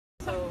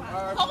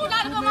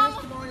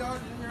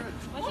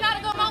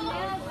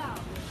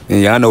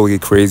And y'all know we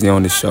get crazy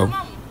on this show. I'm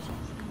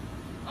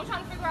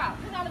trying to figure out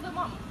who's not a good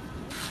mama.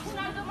 Who's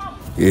not a good mama?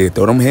 Yeah,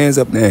 throw them hands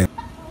up there.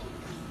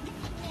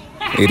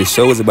 Hey, the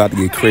show is about to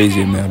get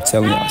crazy, man. I'm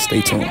telling y'all,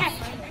 stay tuned.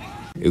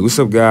 Hey, what's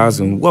up,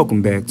 guys, and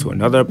welcome back to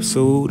another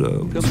episode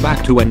of... Goes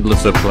back to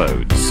endless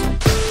uploads.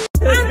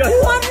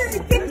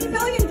 $250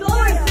 million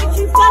since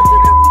you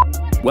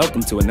fucked.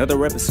 Welcome to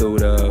another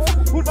episode of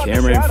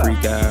Camera and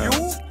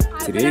Freakout.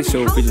 Today's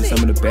show features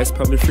some of the best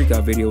published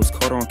freakout videos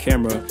caught on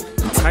camera,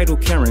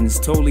 entitled Karens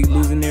Totally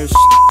Losing Their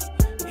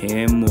Shit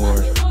and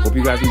more. Hope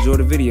you guys enjoy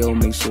the video.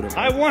 Make sure to...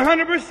 I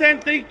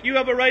 100% think you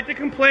have a right to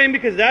complain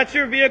because that's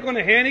your vehicle in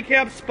a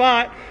handicapped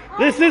spot.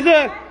 This is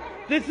a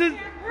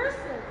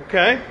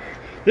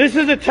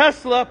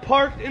Tesla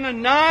parked in a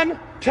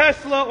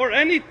non-Tesla or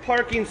any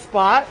parking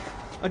spot.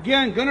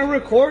 Again, gonna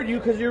record you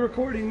because you're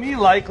recording me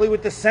likely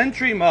with the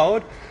Sentry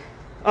mode.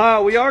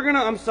 We are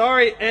gonna, I'm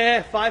sorry,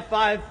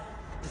 550.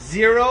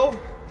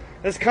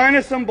 That's kind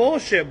of some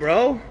bullshit,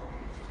 bro.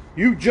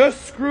 You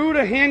just screwed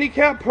a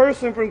handicapped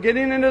person from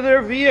getting into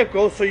their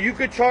vehicle so you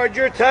could charge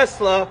your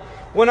Tesla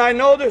when I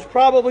know there's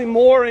probably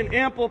more in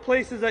ample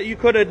places that you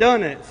could have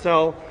done it.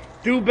 So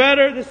do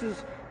better. This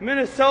is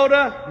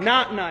Minnesota,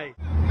 not nice.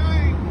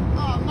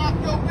 Knock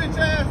your bitch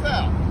ass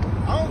out.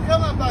 I don't care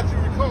about you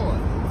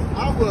recording.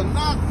 I will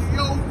knock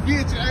your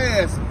bitch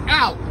ass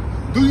out.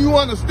 Do you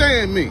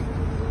understand me?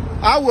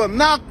 I will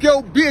knock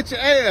your bitch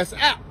ass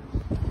out.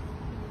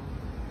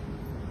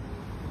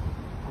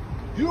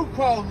 You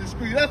crossing the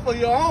street, that's for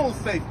your own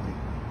safety.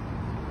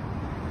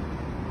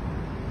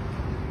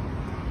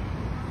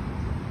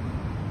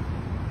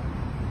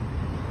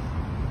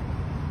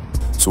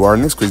 So our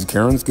next crazy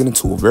Karens get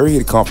into a very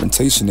heated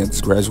confrontation at this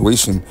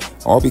graduation,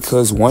 all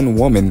because one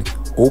woman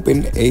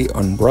opened a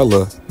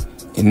umbrella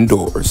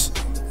indoors.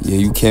 Yeah,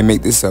 you can't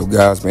make this up,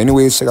 guys. But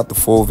anyways, check out the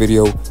full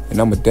video,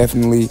 and I'ma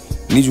definitely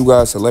need you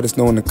guys to let us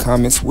know in the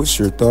comments what's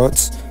your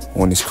thoughts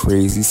on this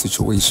crazy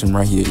situation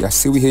right here. Y'all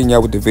see we hitting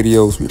y'all with the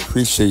videos. We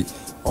appreciate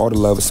all the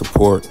love and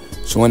support.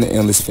 Join the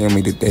Endless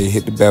family today.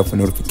 Hit the bell for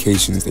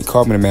notifications. They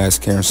call me the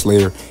Masked Karen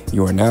Slayer.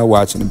 You are now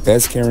watching the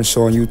best Karen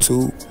show on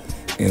YouTube,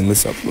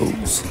 Endless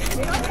Uploads.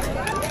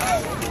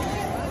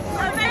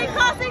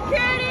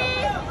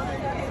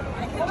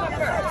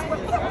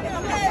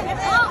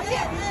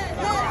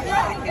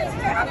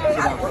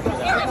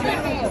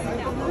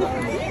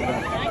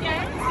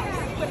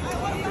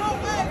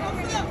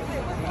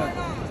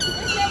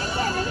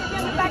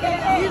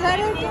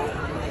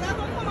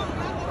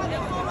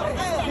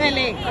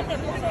 Really? You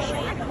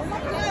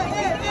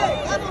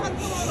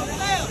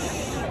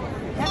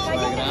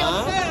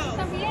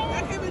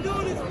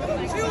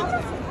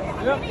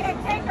need to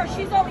take her.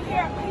 She's over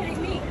here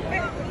hitting me.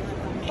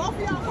 Both of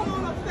y'all come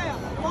on upstairs.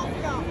 Both of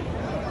y'all.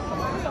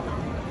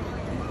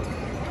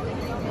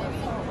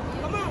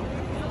 Come on.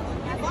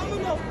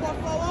 Vámonos, por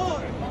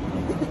favor.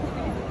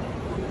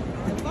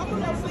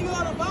 Vámonos,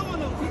 señora.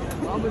 Vámonos.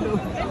 Vámonos.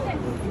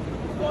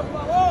 Por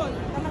favor.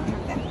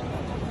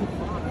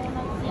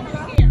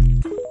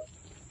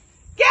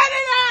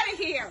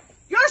 Here.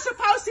 You're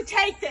supposed to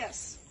take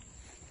this.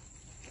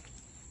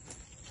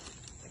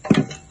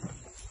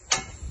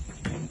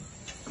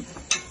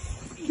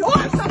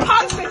 You're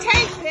supposed to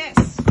take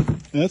this.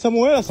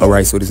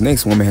 Alright, so this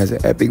next woman has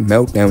an epic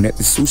meltdown at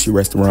the sushi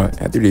restaurant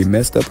after they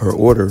messed up her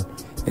order,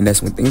 and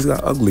that's when things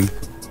got ugly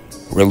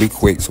really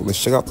quick. So let's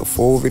check out the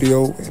full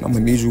video, and I'm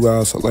gonna need you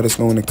guys to let us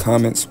know in the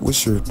comments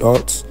what's your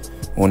thoughts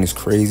on this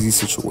crazy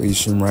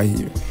situation right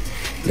here.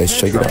 Let's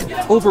check it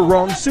out. Over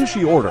wrong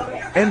sushi order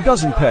and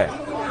doesn't pay. I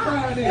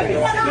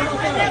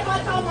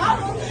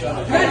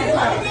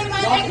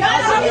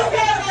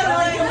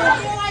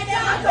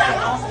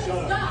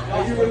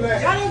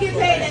don't get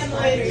paid that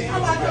much. How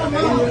about your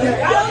mom?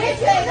 I don't get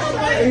paid that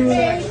much.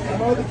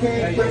 Mother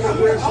can't bring up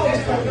real shit.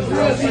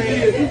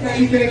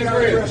 She can't get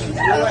real shit.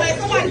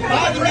 Somebody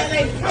call that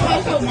lady. How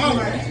about your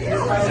mama?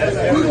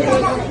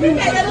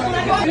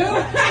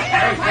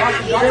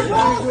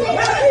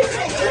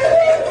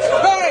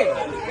 Hey!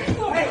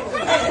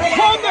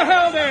 Calm the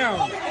hell down!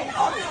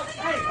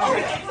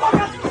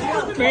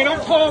 Man, I'm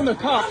calling the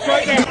cops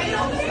right now.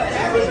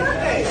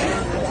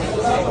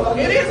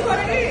 It is what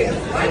it is.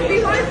 Life be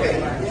life.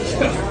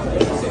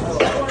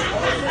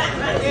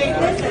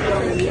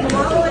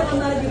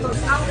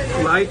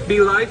 Life be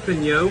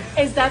lifing, yo.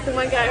 Is that the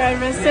one guy I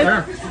missed it?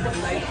 Yeah.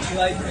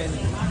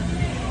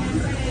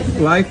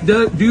 Life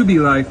do be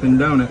lifing,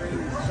 don't it?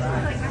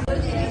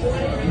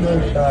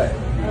 No shot.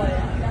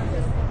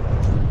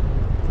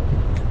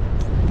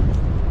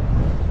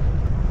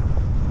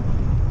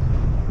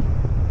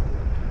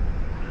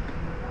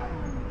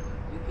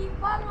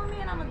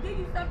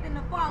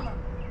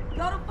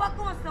 Go the fuck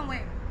on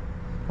somewhere.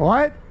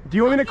 What? Do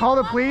you want me to call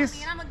the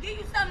police? I'm gonna give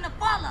you something to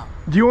follow.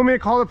 Do you want me to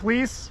call the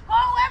police? Call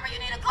whoever you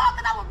need to call,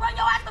 because I will run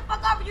your ass the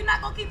fuck over. You're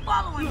not gonna keep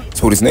following me.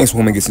 So this next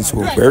woman gets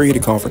into a very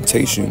heated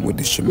confrontation with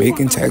this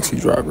Jamaican taxi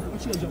driver.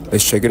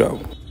 Let's check it out.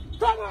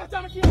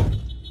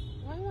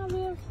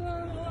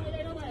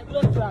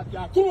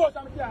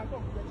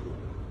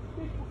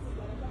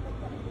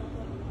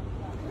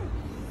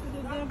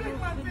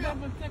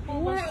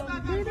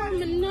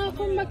 No,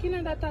 come back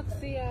in the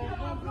taxi.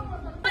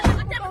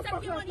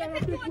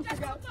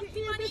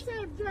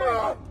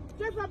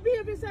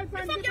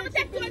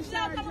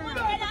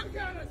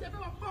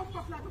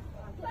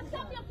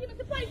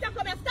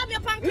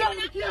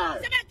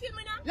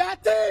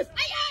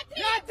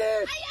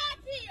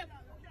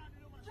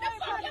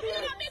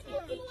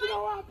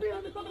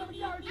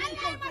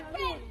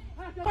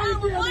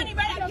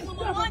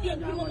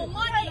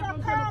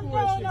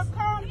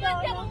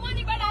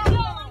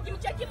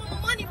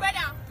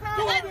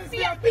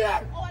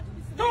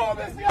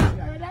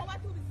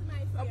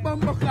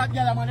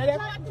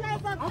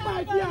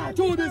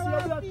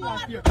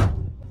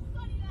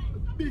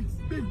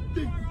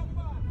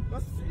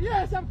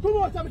 Yes, I'm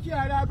come out, I'm here,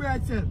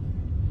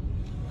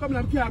 come on,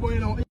 I'm here, you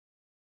know.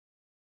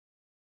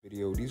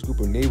 Video, these group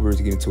of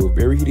neighbors get into a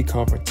very heated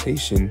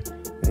confrontation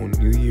on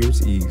New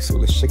Year's Eve. So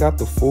let's check out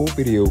the full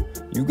video.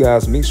 You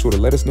guys make sure to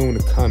let us know in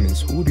the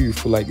comments, who do you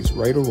feel like is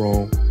right or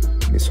wrong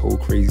in this whole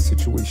crazy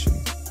situation.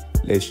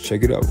 Let's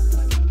check it out. Okay,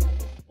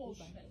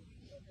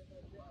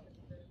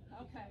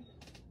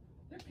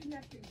 they're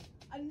connecting.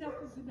 Enough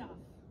is enough.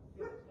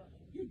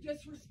 You're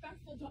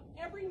disrespectful to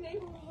every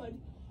neighborhood.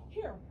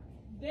 Here,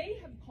 they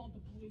have called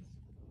the police.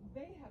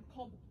 They have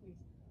called the police.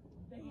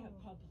 They have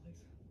called the police.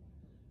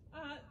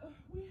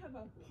 We have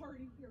a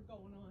party here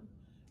going on.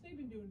 They've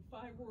been doing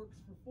fireworks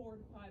for 4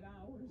 to 5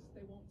 hours.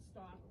 They won't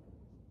stop.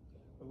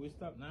 But we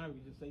stop now. We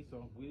just say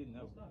so. We didn't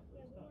know.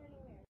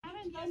 I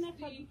haven't done that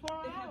for 4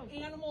 hours. They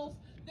have animals.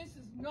 This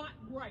is not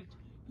right.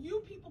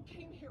 You people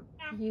came here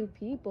after. You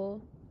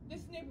people?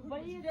 This neighborhood What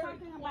are was you very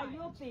talking quiet. about,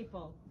 you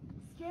people?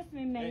 Excuse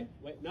me, man.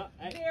 Wait, no,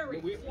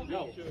 Very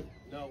quiet.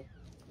 no.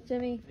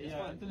 Jimmy.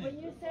 When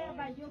you say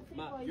about you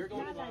people, you're it's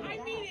going not to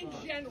like I mean in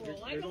that.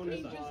 general. I don't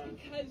mean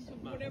just because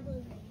of whatever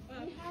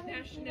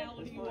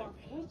nationality you are.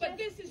 But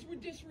this is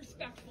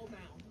disrespectful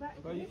now.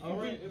 But you're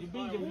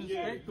being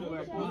disrespectful.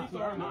 Police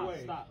are not.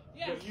 Stop.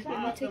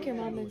 Yeah. Take your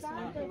mom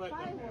inside.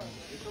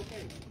 It's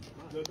okay.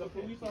 The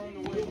police are on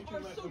the way. You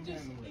can let them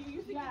Just, handle it.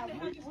 you think Yeah, you can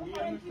we have this can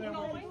party understand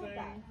going what on? you're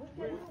saying.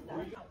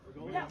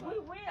 Yeah, we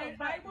will, And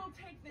but I will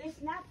take this.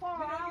 it's not 4 You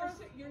know, hours.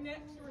 your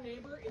next door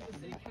neighbor is a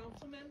city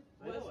councilman,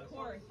 Wes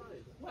Corey.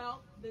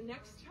 Well, the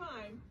next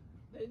time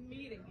the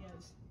meeting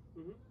is,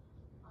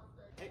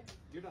 Hey,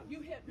 you're done.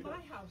 you hit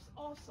my house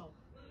also.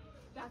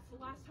 That's the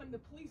last time the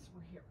police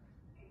were here.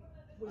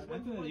 Was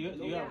when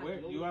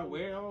You are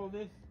aware of all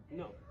this?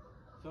 No.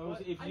 So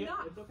if you,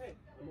 Enough. It's okay.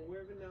 I'm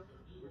aware of it now.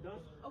 We're done.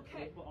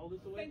 Okay. We'll put all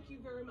this away. Thank you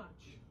very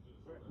much.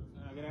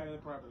 now get out of the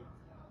property.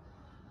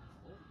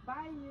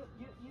 Bye, you.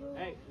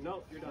 Hey,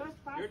 no, you're done.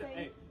 First You're done.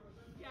 passing. Hey,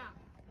 Yeah.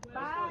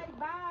 Bye,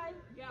 bye.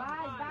 Yeah,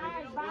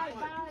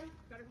 Bye.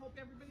 Better hope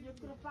everybody's You're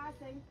still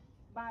passing.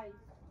 Bye.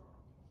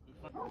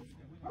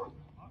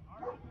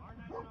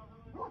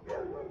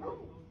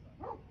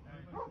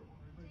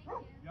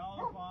 Y'all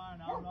are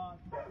fine, I'm not.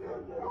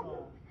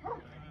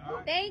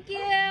 Thank you.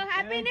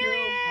 Happy New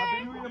Year.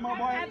 Happy New Year, my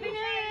boy. Happy New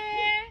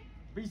Year.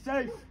 Be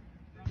safe.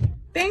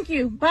 Thank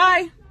you.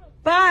 Bye.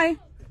 Bye.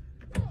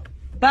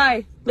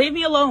 Bye. Leave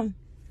me alone.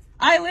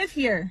 I live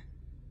here.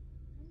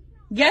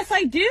 Yes,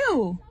 I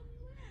do.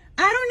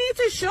 I don't need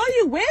to show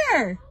you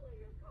where.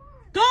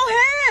 Go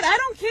ahead. I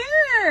don't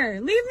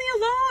care. Leave me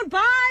alone.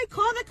 Bye.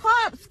 Call the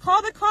cops.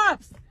 Call the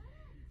cops.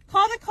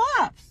 Call the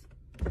cops.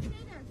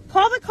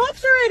 Call the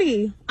cops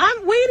already.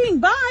 I'm waiting.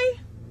 Bye.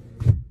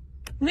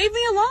 Leave me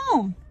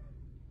alone.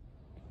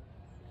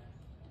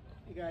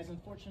 Hey guys,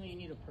 unfortunately you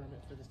need a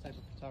permit for this type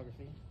of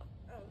photography.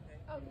 Oh, okay.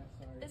 Oh, Yeah,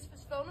 sorry. is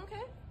this phone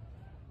okay?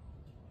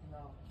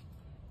 No.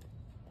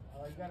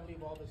 You gotta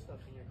leave all this stuff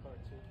in your car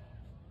too.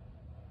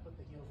 Put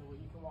the heels away.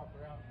 You can walk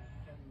around.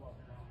 You can't be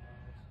walking around.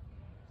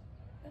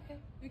 Okay.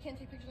 We can't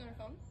take pictures on our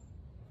phone?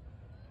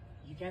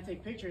 You can't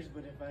take pictures,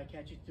 but if I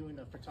catch you doing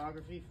a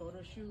photography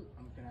photo shoot,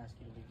 I'm gonna ask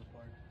you to leave the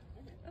car.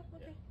 Oh,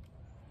 okay.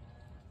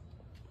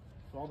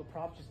 So all the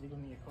props, just leave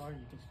them in your car and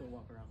you can still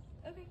walk around.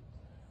 Okay.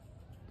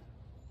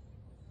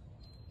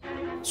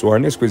 So our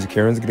next crazy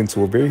Karens get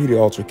into a very heated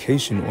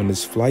altercation on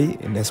this flight,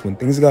 and that's when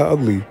things got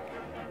ugly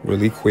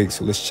really quick.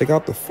 So let's check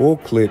out the full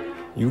clip.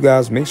 You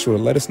guys make sure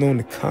to let us know in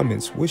the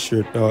comments what's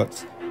your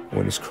thoughts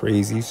on this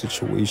crazy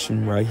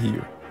situation right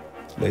here.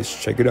 Let's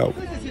check it out.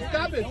 This is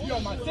garbage here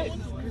on my face,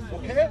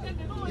 okay?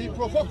 He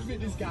provoked me,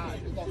 this guy.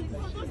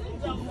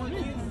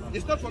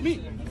 It's not for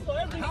me. I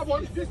have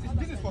one. This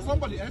is for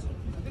somebody else.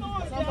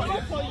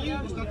 Somebody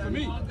else. It's not for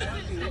me.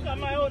 Look at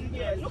my own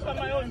here. Look at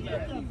my own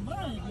here.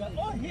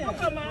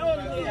 Look at my own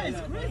here.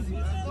 It's crazy.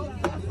 Look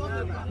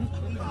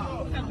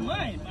at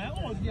mine. My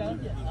own here.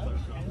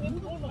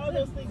 All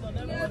those things are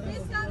never.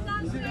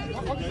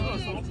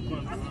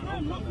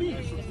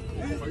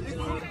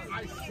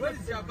 I swear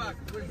it's your back.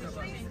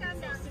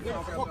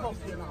 Fuck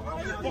off here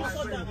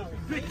now.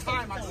 Big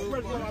time, I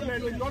swear to God,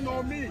 man. You don't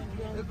know me.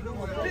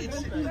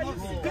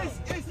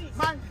 Bitch, this is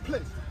my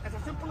place.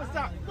 Simple as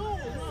that. No.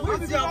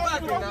 Where's your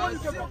back now?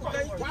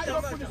 Why you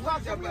up in this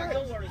box? Don't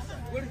worry.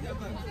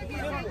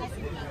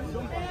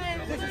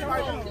 This is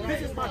my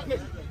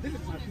place. This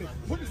is my place.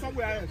 Put it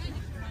somewhere else.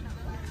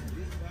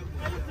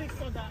 Everything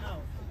sort that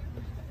out.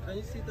 Can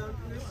you sit down,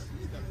 please?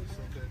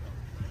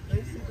 Can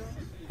you sit down?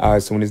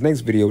 Alright, so in this next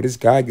video, this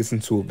guy gets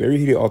into a very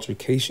heated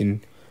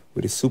altercation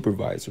with his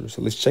supervisor.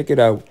 So let's check it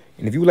out.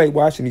 And if you like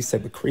watching these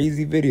type of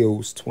crazy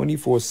videos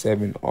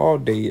 24/7, all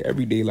day,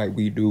 every day like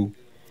we do,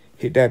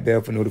 hit that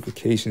bell for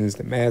notifications.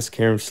 The Mass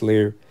Karen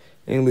Slayer,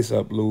 endless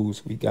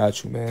uploads. We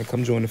got you, man.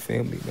 Come join the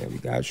family, man. We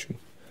got you.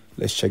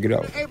 Let's check it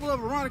out. You're able of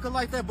Veronica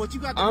like that, but you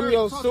got the I'm nerve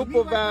your to talk to me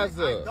like that?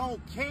 supervisor. I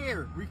don't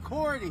care.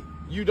 Record it.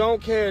 You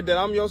don't care that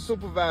I'm your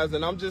supervisor,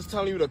 and I'm just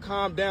telling you to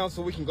calm down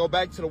so we can go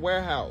back to the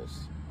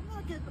warehouse. I'm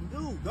not getting them,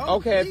 dude. Go,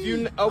 Okay, please. if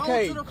you Go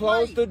okay, to the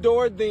close fight. the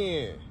door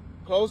then.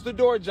 Close the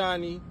door,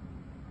 Johnny.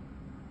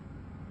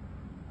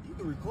 You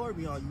can record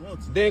me all you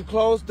want to. Then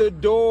close the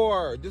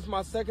door. This is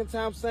my second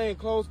time saying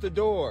close the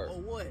door. Oh,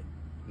 what?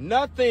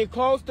 Nothing.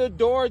 Close the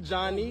door,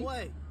 Johnny. Oh,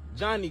 what?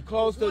 Johnny,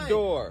 close the What?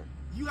 door.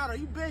 You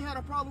been had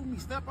a problem with me.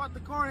 Step out the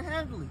car and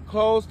handle it.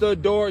 Close the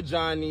door,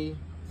 Johnny.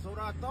 So what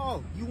I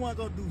thought. You want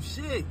to go do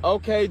shit.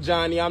 Okay,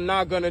 Johnny, I'm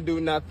not gonna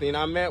do nothing.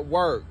 I'm at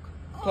work.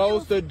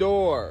 Close the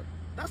door.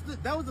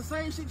 That was the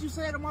same shit you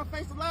said in my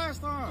face the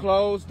last time.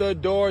 Close the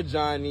door,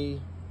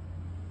 Johnny.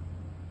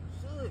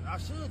 I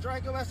should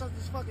drag your ass out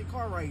this fucking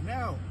car right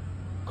now.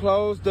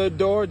 Close the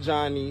door,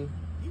 Johnny.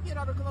 You get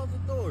out and close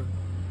the door.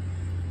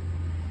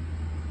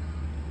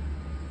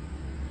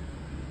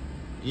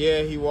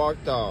 Yeah, he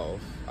walked off.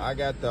 I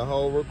got the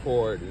whole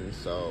recording,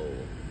 so.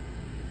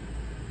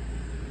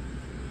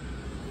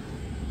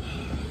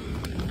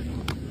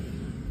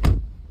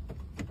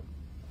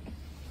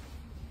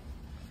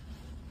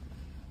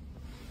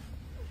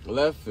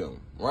 Left him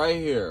right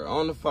here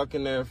on the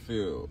fucking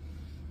airfield.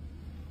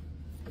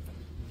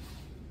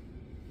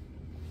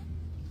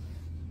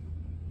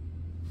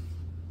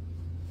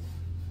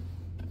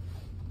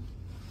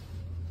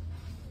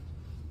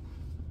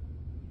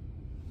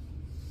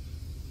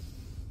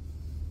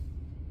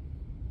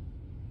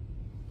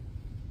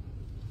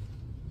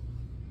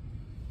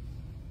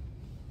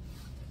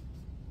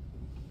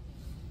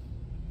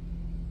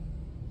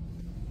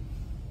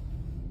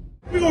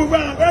 We gonna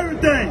rob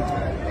everything.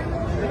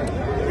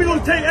 We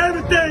gonna take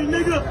everything,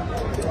 nigga.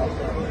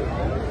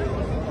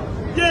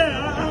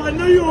 Yeah, I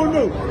know you don't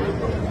know.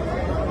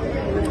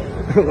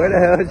 Where the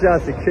hell is y'all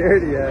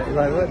security at?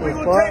 Like, what the We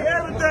fuck? gonna take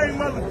everything,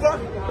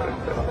 motherfucker.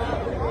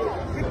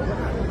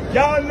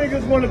 Y'all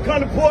niggas wanna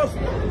come to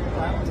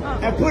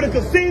Portsmouth and put a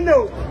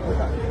casino.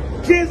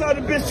 Kids out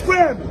of bitch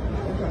scrambling.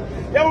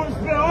 Y'all wanna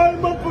spend all the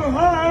motherfucking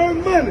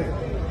hard-earned money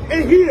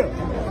in here.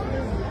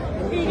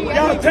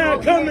 Y'all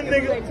time coming,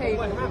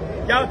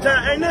 nigga. Y'all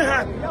time ain't nothing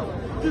happening.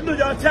 Just know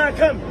y'all time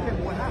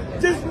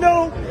coming. Just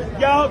know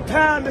y'all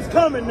time is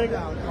coming, nigga.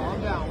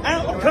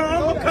 I'm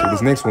So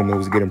this next woman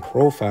was getting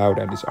profiled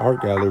at this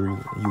art gallery,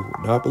 and you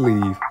will not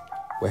believe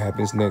what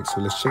happens next.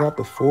 So let's check out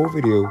the full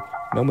video,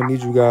 and I'm gonna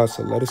need you guys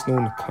to let us know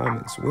in the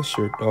comments what's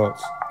your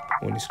thoughts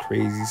on this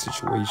crazy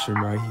situation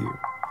right here.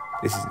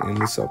 This is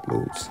Endless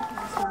Uploads.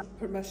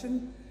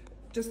 Permission.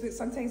 Just that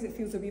sometimes it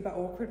feels a wee bit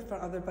awkward for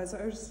other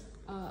visitors.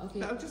 Okay.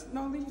 But I'll just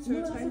not leave you to No,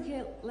 it. that's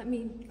okay. Let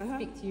me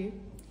speak to you.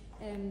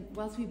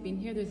 Whilst we've been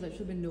here, there's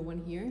literally been no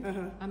one here.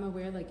 I'm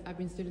aware, like, I've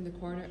been stood in the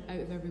corner out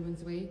of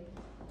everyone's way.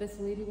 This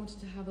lady wanted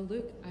to have a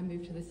look. I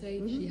moved to the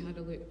side. She had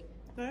a look.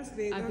 That's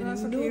great. I've No, been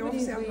that's in okay.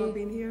 nobody's Obviously, I've way. not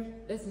been here.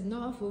 This is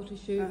not a photo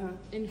shoot.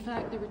 In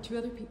fact, there were 2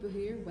 other people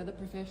here with a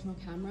professional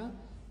camera.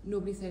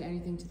 Nobody said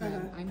anything to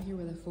them. I'm here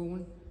with a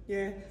phone.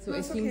 Yeah. So No, it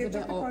it's seems okay, a just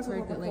bit because of awkward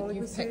what that my like colleague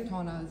you've was saying. picked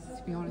on us,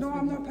 to be honest No, with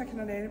I'm you. not picking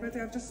on anybody.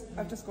 I've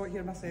just got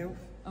here myself.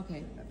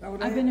 Okay. All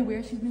right. I've been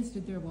aware she's been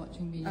stood there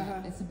watching me.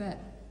 It's a bit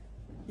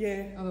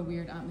Yeah. of a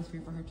weird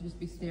atmosphere for her to just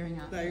be staring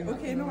at Right. me.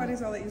 Okay, no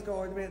worries. I'll let you go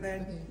on with it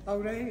then. Okay. All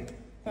right.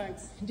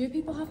 Thanks. Do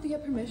people have to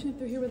get permission if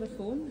they're here with a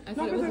phone? I thought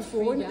Not it with was a a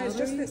free phone. gallery. It's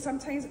just that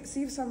sometimes,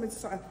 see if someone's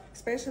sort of,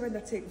 especially when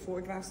they're taking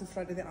photographs in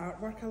front of the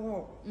artwork a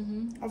lot.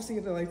 Obviously,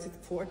 you're allowed to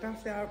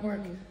photograph the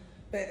artwork,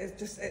 but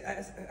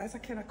it's a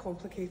kind of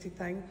complicated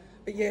thing.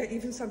 But yeah,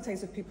 even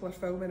sometimes if people are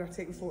filming or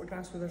taking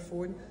photographs with their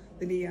phone,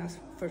 they need to ask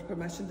for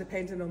permission,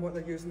 depending on what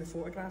they're using the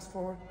photographs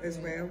for as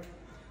well.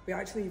 We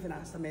actually even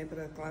asked a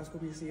member of Glasgow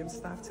Museum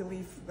staff to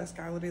leave this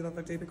gallery the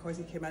other day because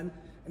he came in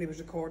and he was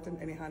recording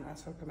and he hadn't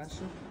asked for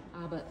permission.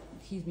 But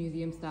he's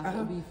museum staff, it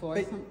would be for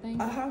something?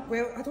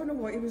 Well, I don't know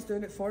what he was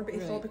doing it for, but he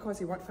Right. thought because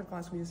he worked for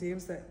Glasgow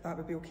Museums that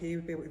would be okay, he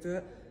would be able to do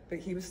it. But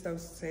he was still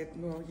said,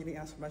 no, you need to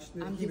ask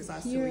permission. I'm He was just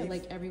asked here to leave.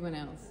 like everyone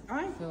else.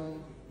 Aye. So,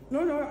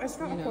 No, it's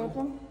not you a know.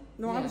 problem.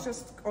 No, I Yeah. was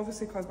just,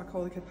 obviously because my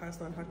colleague had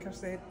passed on her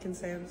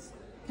concerns.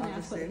 can I I'm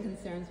ask just what the saying.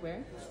 concerns were?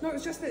 No,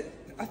 it's just that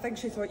I think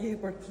she thought you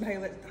were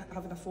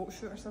having a photo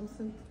shoot or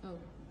something. Oh.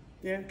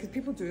 Yeah, because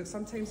people do it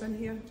sometimes in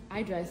here.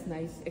 I dress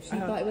nice. If she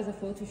thought it was a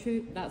photo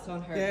shoot, that's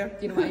on her. Yeah. Do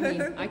you know what I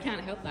mean? I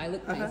can't help that. I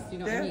look nice. Do you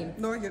know what I Yeah. mean?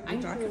 No, you're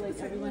I'm jacket here like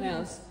protecting everyone you.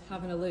 else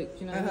having a look.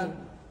 Do you know what I mean?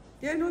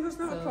 Yeah, no, there's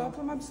not a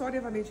problem. I'm sorry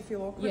if I made you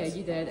feel awkward. Yeah,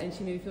 you did, and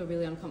she made me feel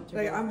really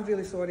uncomfortable. Right, I'm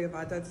really sorry if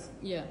I did.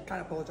 Yeah.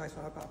 Can't apologise for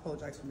her, but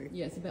apologise for me.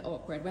 Yeah, it's a bit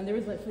awkward. When there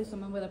was literally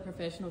someone with a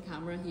professional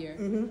camera here,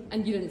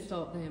 and you didn't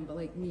stop them, but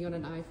like me on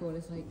an iPhone,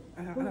 it's like,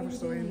 I never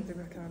saw anything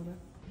with a camera.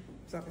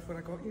 Was that before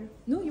I got here?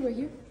 No, you were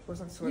here.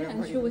 Was I sorry? Yeah,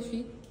 and so was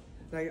she.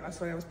 Right, I'm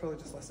sorry, I was probably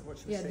just listening to what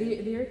she was saying.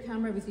 Yeah, their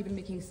camera was even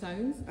making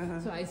sounds,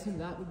 so I assume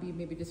that would be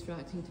maybe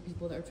distracting to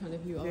people that are trying to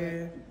view art.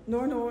 Yeah.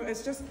 No,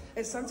 it's just,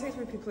 it's sometimes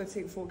when people are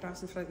taking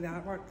photographs in front of the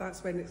artwork,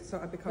 that's when it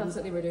sort of becomes...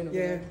 That's what they were doing over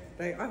there.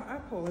 there. Right, I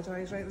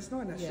apologise, right, there's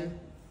not an issue.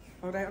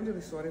 Yeah. Alright, I'm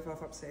really sorry if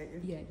I've upset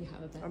you. Yeah, you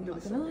have a bit. I'm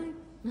really not gonna sorry.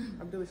 lie.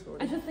 I'm really sorry.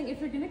 I just think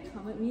if you're gonna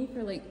come at me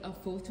for like a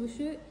photo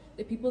shoot,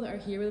 the people that are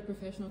here with a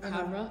professional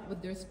camera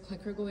with their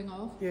clicker going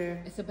off,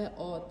 it's a bit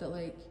odd that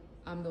like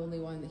I'm the only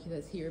one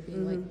that's here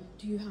being like,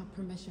 do you have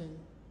permission?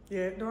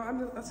 Yeah, no,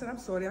 I said I'm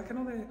sorry. I can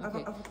only. Okay. I've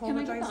apologised. Can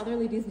I get the other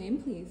lady's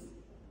name, please?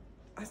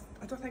 I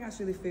don't think that's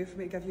really fair for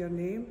me to give you her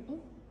name. Oh.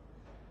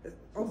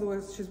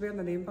 Although she's wearing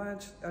a name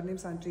badge, her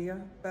name's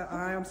Andrea. But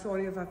I am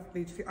sorry if I've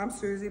made you feel. I'm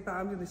Susie, but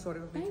I'm really sorry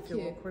if I've made you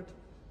feel awkward.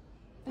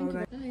 Thank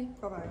All you.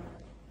 Bye bye.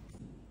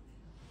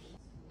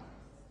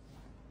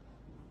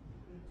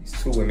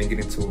 These two women get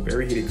into a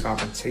very heated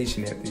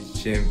confrontation at this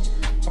gym,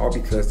 all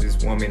because this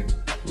woman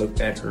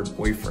looked at her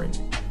boyfriend.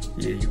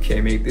 Yeah, you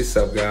can't make this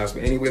up, guys.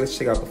 But anyway, let's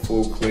check out the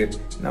full clip.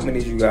 And I'm gonna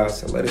need you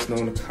guys to let us know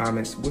in the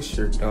comments what's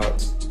your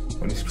thoughts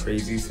on this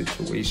crazy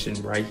situation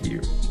right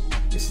here.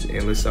 This is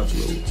Endless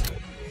Upload.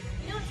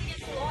 You know it's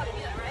against the law to do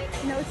that,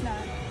 right? No, it's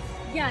not.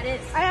 Yeah,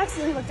 it is. I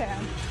accidentally looked at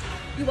him.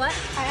 You what?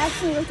 I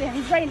accidentally looked at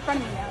him. He's right in front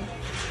of me now.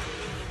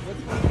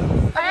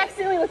 I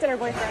accidentally looked at her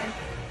boyfriend.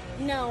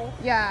 No.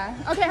 Yeah.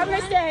 Okay, have a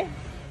nice day.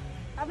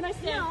 Have a nice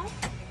day. No,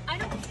 I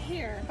don't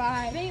care.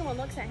 Bye. If anyone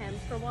looks at him,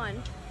 for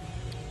one.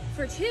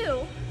 For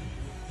two,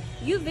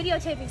 you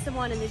videotaping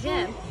someone in the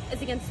gym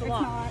is against the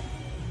law.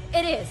 It's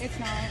not. It is. It's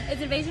not.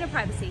 It's invasion of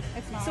privacy.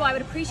 It's not. So I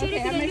would appreciate it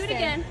if you didn't do it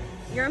again.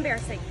 You're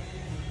embarrassing.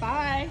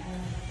 Bye.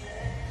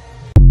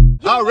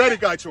 I already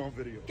got you on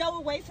video. Go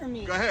away from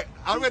me. Go ahead.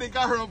 I already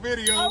got her on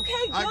video.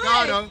 Okay, good. I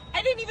got her.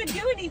 I didn't even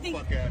do anything.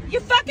 You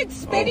fucking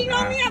spitting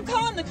on me? I'm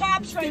calling the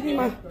cops right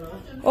now.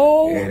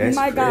 Oh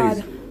my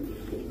God.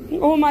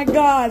 Oh my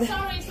God.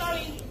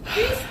 Sorry.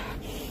 Please,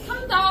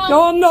 come down.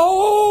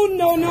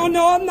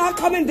 No, I'm not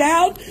coming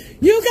down.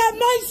 You got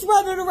mice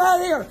running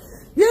around here.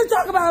 You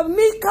talk about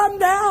me come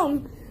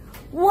down.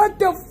 What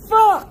the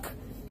fuck?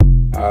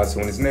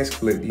 So in this next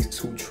clip, these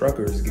two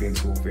truckers get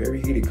into a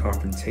very heated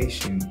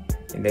confrontation,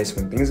 and that's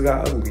when things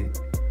got ugly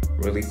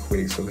really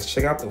quick. So let's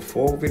check out the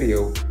full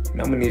video,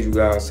 and I'm gonna need you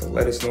guys to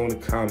let us know in the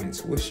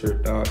comments what's your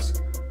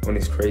thoughts on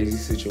this crazy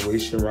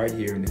situation right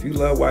here. And if you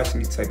love watching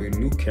these type of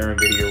new Karen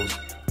videos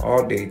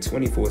all day,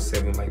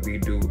 24/7 like we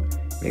do,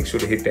 make sure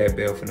to hit that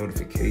bell for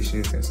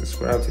notifications and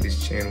subscribe to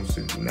this channel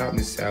so you do not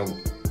miss out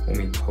when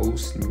we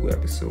post new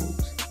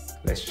episodes.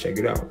 Let's check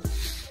it out.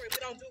 We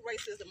don't do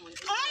racism on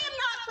this. I am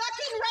not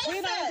fucking racist.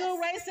 We don't do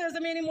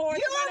racism anymore.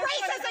 You're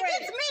racist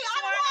against me.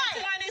 I'm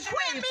white.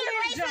 Quit being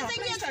racist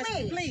against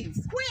me. Please.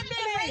 Quit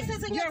being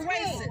racist against You're me.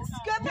 racist.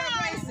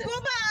 Goodbye.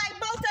 Goodbye,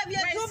 both of you.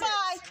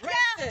 Goodbye.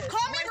 Yeah,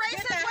 call me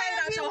racist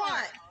whatever you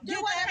want. Do Get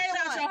that whatever hate you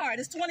out want. your heart.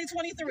 It's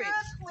 2023.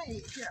 Yes,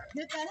 please. Here,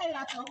 get that hate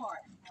out your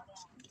heart.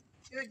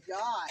 Good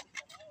God.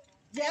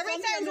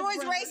 Everything's always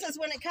racist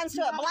when it comes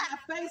to a black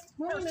face.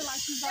 Everything's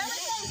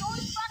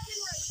always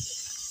fucking racist.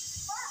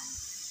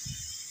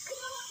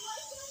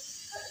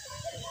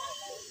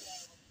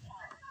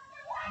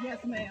 Yes,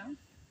 ma'am.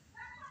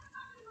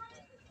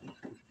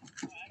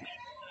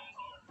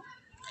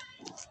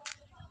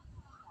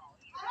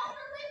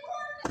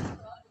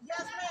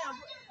 Yes, ma'am.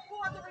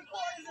 Pull the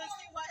recordings and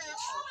see what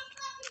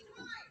happened.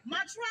 My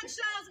truck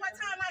shows what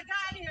time I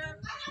got here.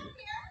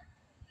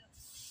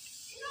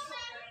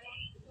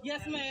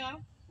 Yes,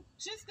 ma'am.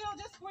 She's still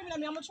just screaming at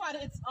me. I'm gonna try to.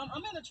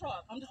 I'm in the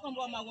truck. I'm just gonna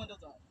blow my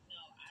windows up.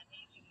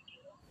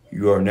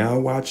 You are now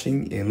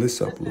watching Endless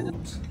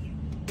Uploads.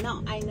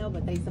 No, I know,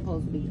 but they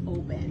supposed to be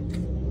open.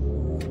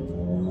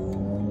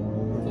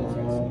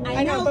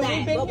 I know, but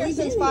we've been here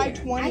since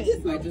 5:20.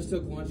 I just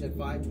took lunch at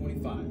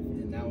 5:25,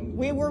 and now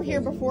We were here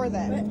before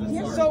then. I'm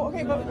sorry. So,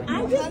 okay, but I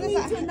how just does need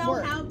that to know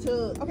work? how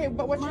to. Okay,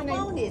 but what's your My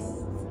phone name? is.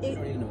 You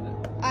don't need to know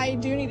that. I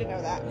do need to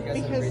know that You guys have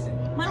a because great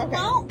day. My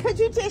phone? Could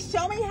you just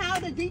show me how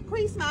to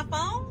decrease my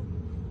phone?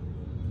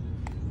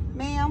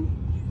 Ma'am?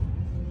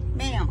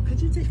 Ma'am,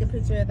 could you take a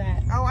picture of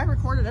that? Oh, I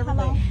recorded everything.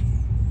 Hello?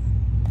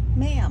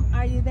 Ma'am,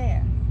 are you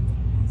there?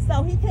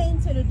 So he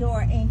came to the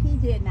door and he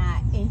did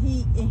not, and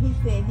he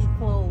said he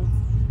closed.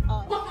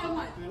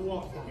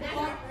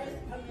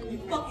 You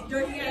fucking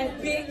dirty ass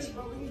bitch.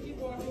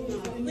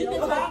 Leave it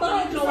my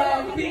phone, your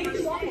ass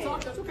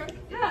bitch. That's okay.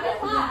 Yeah, that's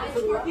fine. It's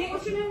your bitch.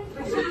 What's your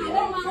name?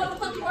 My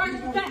motherfucking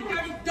artist, fat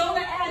dirty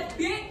donut ass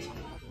bitch.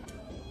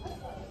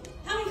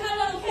 How many times I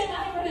done said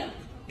that for him?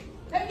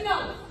 Let me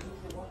know.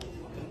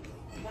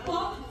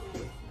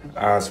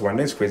 So our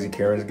next crazy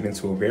Karens get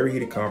into a very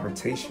heated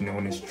confrontation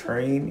on this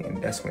train,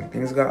 and that's when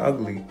things got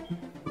ugly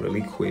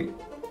really quick.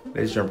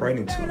 Let's jump right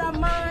into it.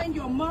 Mind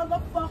your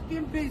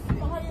motherfucking business.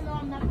 How you know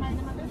I'm not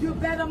minding my business?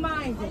 better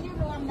mind it.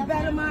 You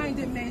better mind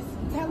it, miss.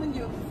 I'm telling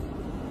you.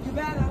 You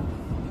better.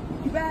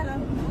 You better.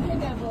 Hey,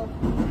 Devil.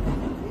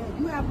 Yeah,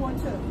 you have one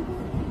too.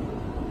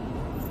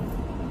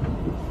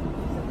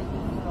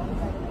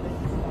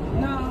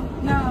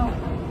 No.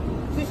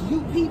 Just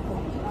you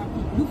people.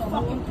 You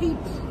fucking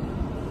people.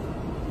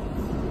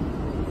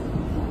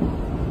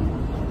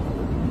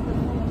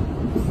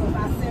 So if I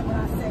said what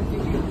I said to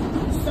you,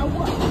 so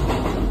what?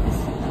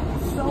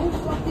 So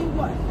fucking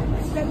what?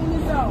 Stay in the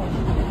zone.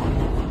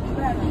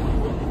 Better.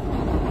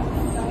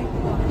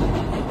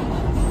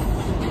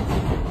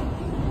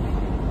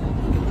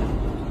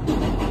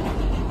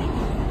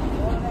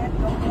 All that,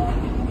 don't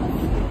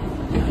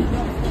argue.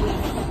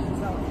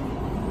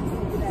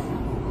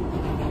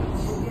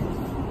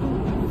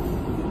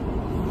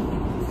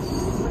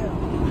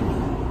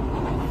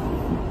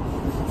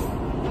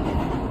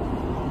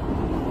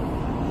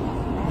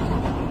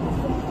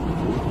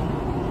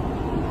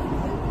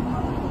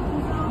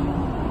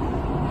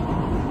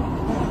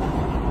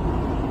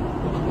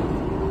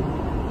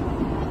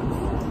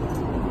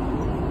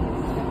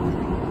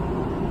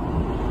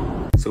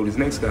 So this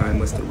next guy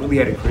must have really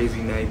had a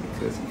crazy night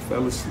because he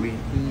fell asleep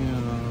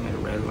at a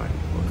red light.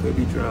 Or could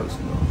be drugs,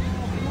 you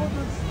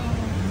know.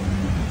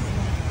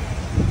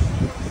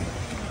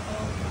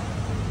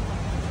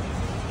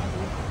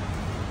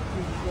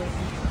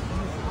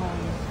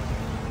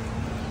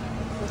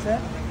 What's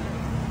that?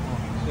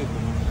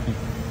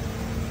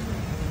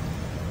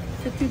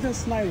 50th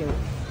Snyder.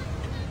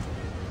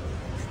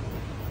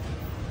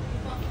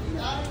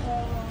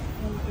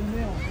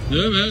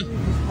 Yeah, man.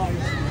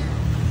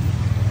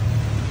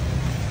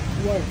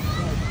 Right.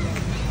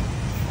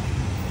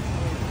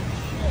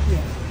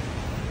 Yeah.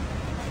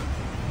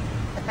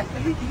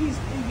 He's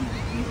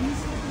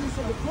sleeping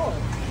inside the car.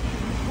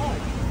 He's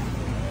fine.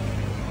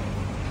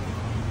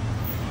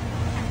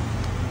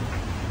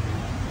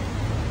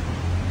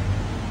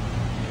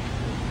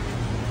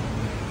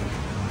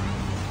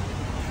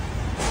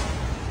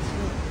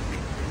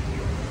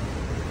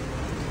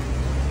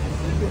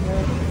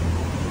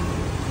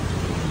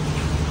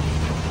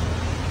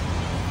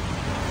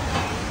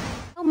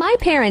 My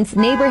parents'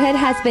 neighborhood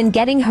has been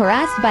getting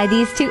harassed by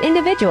these two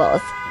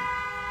individuals.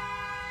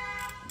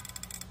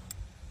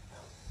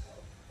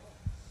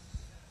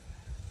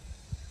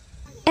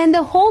 And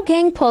the whole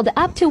gang pulled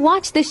up to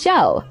watch the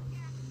show.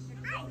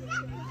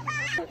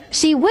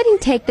 She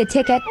wouldn't take the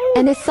ticket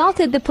and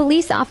assaulted the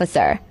police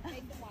officer.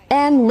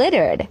 And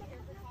littered.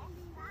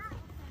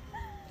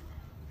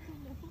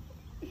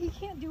 He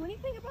can't do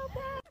anything about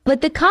that?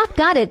 But the cop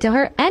got it to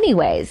her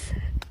anyways.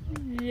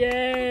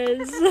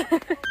 Yes.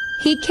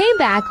 He came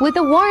back with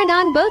a warrant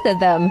on both of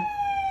them.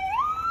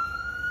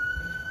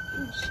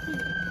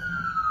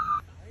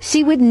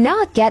 She would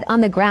not get on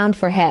the ground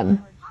for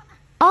him.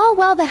 All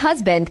while the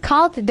husband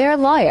called their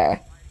lawyer.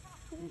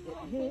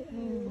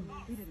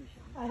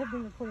 I have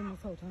been recording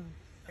this whole time.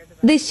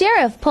 The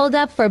sheriff pulled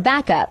up for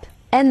backup,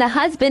 and the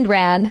husband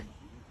ran,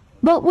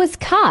 but was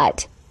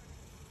caught.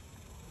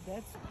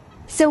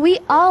 So we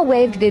all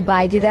waved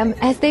goodbye to them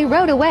as they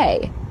rode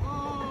away.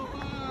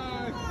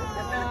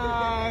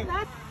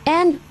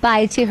 And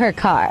bye to her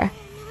car.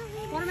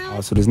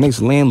 So this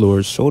next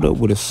landlord showed up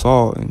with a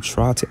saw and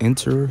tried to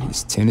enter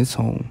his tenant's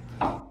home.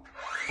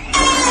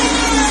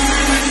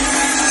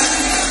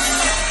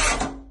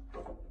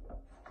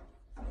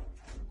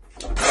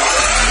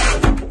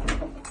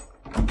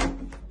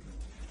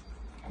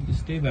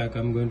 Just stay back.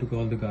 I'm going to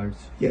call the guards.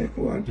 Yeah,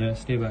 go on. Yeah,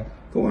 stay back.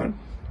 Go on.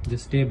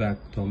 Just stay back,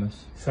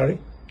 Thomas. Sorry?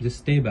 Just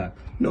stay back.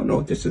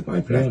 No, this is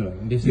my flat. No,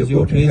 this is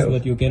your place,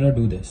 but you cannot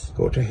do this.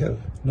 Go to hell.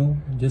 No,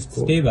 just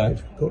stay back.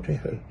 Go to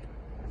hell.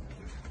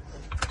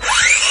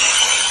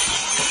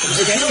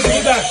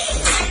 Stay back.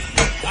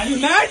 Are you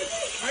mad?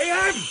 I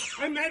am.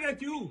 I'm mad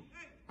at you.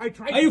 I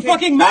tried. Are you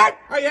fucking mad?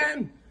 I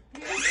am.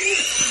 Do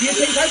you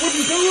think I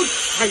wouldn't do it?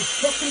 I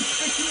fucking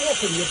split you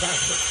open, you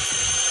bastard.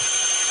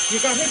 You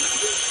got it?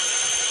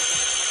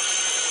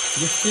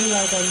 Just stay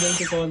back. I'm going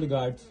to call the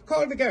guards.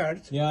 Call the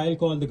guards? Yeah, I'll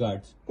call the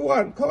guards. Go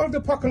on, call the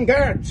fucking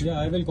guards. Yeah,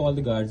 I will call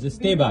the guards. Just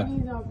stay back.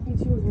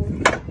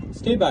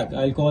 Stay back.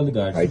 I'll call the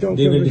guards. I don't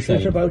they give will a decide.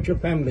 shit about your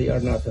family or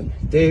nothing.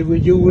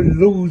 You will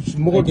lose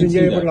more than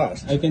you ever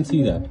lost. I can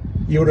see that.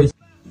 You're a...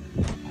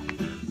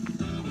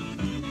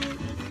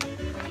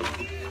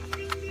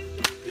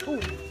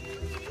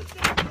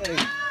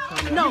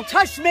 No,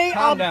 touch me,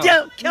 Calm I'll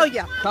down. kill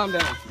you. Calm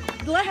down.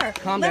 Let her.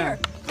 Calm let down. her.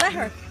 Let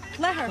her.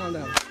 Let her. Calm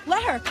down.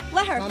 Let her.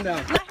 Let her. Calm down.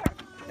 Let her.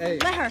 Hey.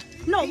 Let her.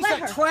 No, Piece let of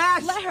her.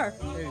 trash. Let her.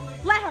 Hey.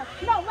 Let her.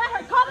 No, let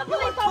her. Call the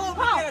police. Call.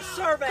 Get a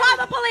survey. Call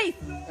the police.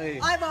 Hey.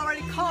 I've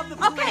already called the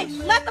police. Okay,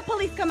 let the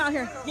police come out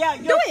here. Yeah,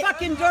 Do you're it.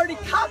 fucking dirty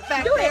cop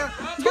back Do it. there.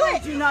 Do Told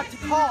it. you not to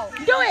call.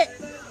 Do it.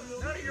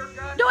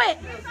 Do it.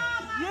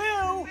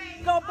 You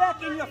go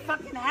back in your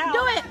fucking house.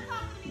 Do it.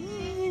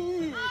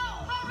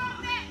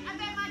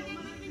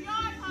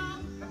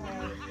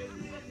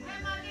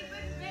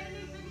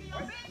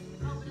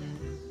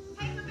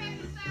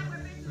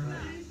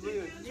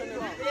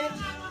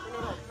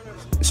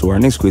 So our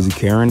next crazy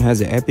Karen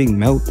has an epic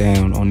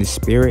meltdown on the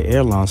Spirit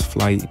Airlines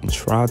flight and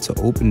tried to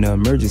open the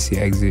emergency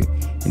exit,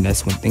 and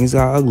that's when things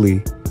got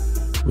ugly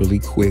really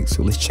quick.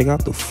 So let's check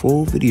out the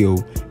full video,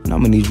 and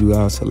I'm gonna need you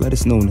guys to let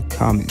us know in the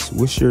comments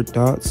what's your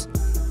thoughts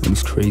on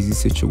this crazy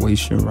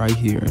situation right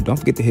here. And don't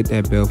forget to hit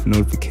that bell for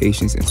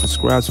notifications and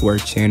subscribe to our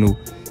channel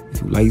if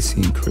you like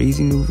seeing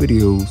crazy new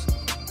videos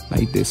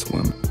like this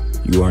one.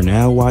 You are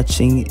now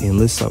watching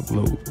Endless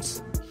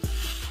Uploads.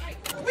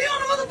 We on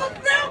the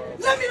motherfucking ground?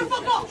 Let me the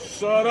fuck off!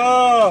 Shut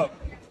up!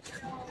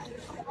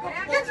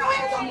 Get your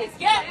hands on me!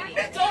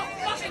 Don't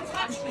fucking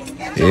touch me!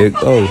 Here it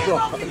goes. I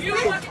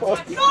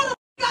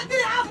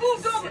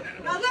moved over!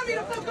 Now let me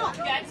the fuck off!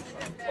 Get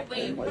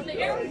away from the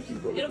air.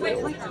 Get away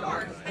from the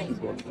door.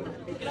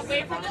 Get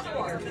away from the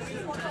door.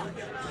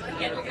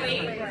 Get away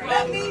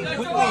from the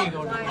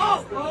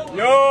door.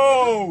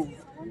 Yo!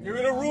 You're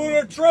gonna ruin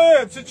our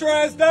trip! Sit your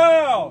ass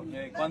down!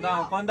 Hey, calm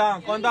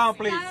down,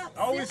 please.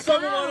 Always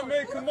someone wanna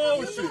make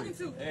commotion.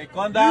 Hey,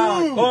 calm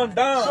down, calm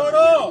down. Shut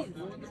up!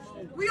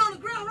 We on the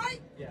ground,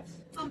 right? Yes.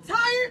 I'm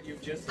tired.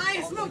 I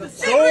ain't smoked a cigarette.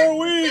 So are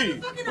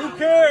we! Who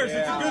cares?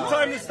 It's a good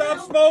time to stop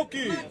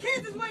smoking! My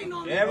kids is waiting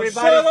on me. Everybody's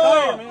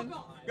tired, man.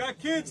 Got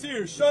kids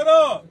here, shut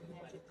up!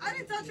 I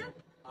didn't touch her.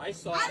 I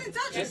saw I didn't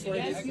touch her.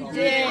 Yes, you I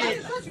did.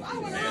 didn't touch her. I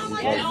went around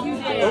like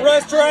that.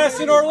 Arrest your ass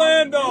in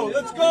Orlando!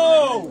 Let's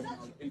go!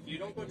 If you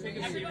don't go take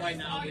a seat right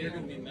now, you're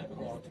going to be met.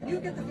 You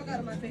get the fuck out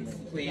of my face.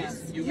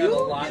 Please, you have a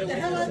lot of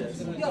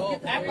witnesses. Yo,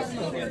 get the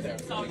fuck out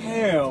of my face.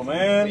 Hell,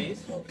 man.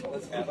 Please,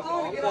 let's have a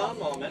calm down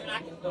moment.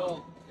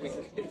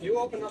 If you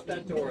open up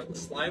that door, the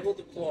slide will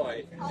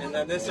deploy, and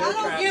then this air I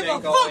don't traffic give a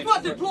ain't fuck going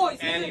what for deploys.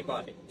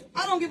 anybody.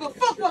 I don't give a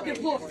fuck what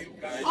deploys.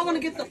 I want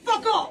to get the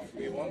fuck off.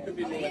 We won't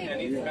be doing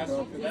any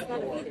passing through that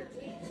door.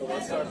 So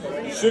let's start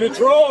going. Should have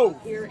drove.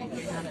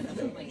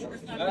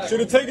 Should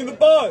have taken the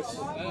bus.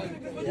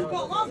 When you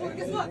call law enforcement,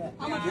 guess what?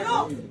 I'm going to get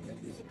off.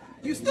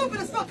 You stupid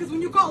as fuck, because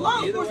when you call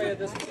law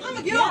enforcement, I'm going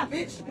to get off,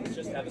 bitch. Let's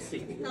just have a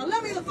seat. Now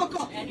let me the fuck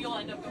off. And you'll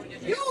end up going to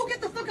jail. You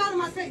get the fuck out of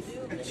my face.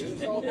 Put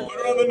her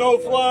on the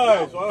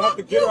no-fly, so I don't have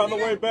to get her on the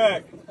way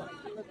back.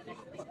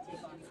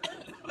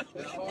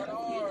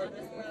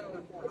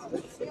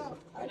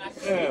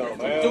 Hell,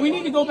 man. Do we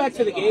need to go back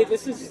to the gate?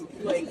 This is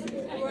like,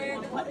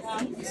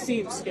 it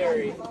seems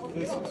scary.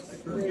 This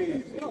is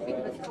crazy.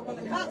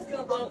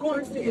 Of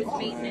course, it was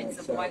maintenance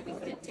of why we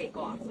couldn't take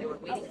off. They were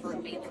waiting for a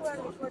maintenance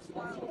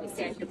car. We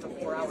sat here for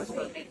 4 hours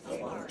for a maintenance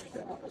car.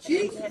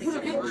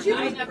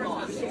 I never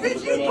lost.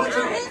 Bitch, you put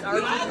your hands on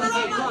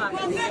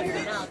my neck.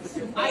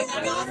 I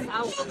never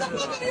lost. Shut the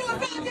fuck up, you a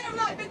goddamn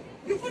life, bitch.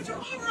 You put your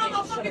arm around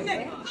my fucking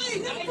neck. I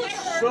ain't never touched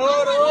you.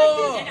 Shut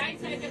up!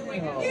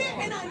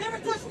 Yeah, and I never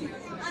touched you.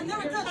 I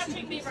never touched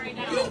you. Me right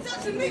now. You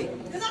touching me.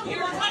 Because I'm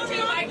You're touching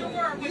my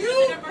door.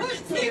 You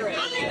pushed me.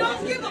 I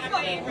don't give a fuck.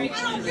 I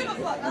don't give a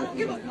fuck. I don't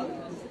give a fuck.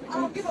 I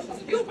don't give a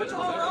fuck. You put your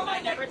arm around my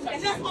neck.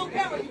 And that's on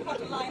camera, you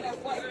fucking lying ass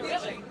white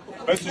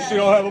bitch. Bet you she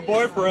don't have a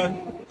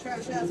boyfriend.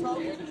 Trash asshole.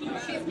 I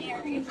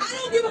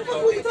don't give a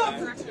fuck who you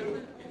talking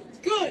to.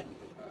 Good.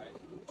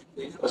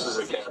 This is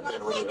a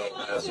captain. We need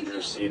all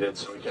passengers seated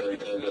so we can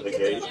return to the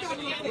gate.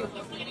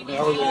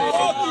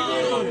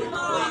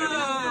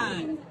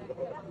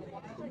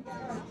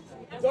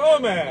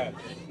 Dumbass.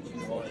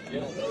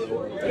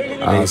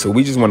 Alright, so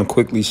we just want to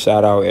quickly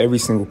shout out every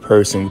single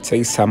person who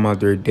takes time out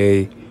their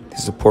day to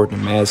support the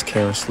Mass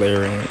Karen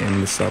Slayer and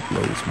Endless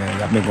Uploads, man.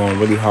 Y'all been going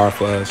really hard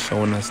for us,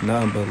 showing us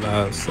nothing but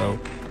love. So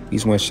we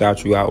just want to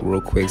shout you out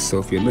real quick. So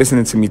if you're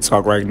listening to me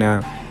talk right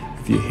now,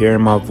 if you're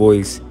hearing my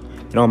voice,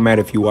 it don't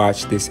matter if you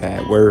watch this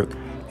at work,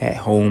 at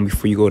home,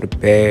 before you go to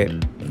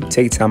bed,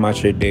 take time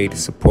out your day to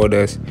support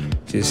us.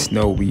 Just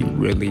know we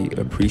really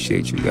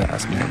appreciate you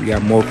guys, man. We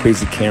got more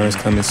crazy Karens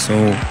coming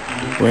soon.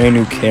 Brand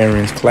new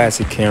Karens,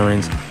 classic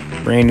Karens,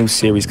 brand new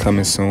series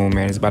coming soon,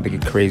 man. It's about to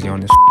get crazy on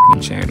this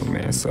channel,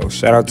 man. So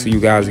shout out to you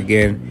guys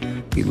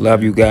again. We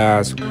love you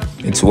guys.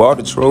 And to all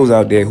the trolls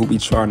out there who be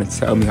trying to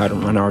tell me how to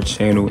run our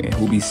channel and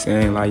who be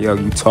saying like, yo,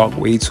 you talk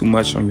way too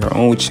much on your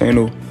own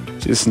channel,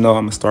 just know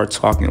I'm gonna start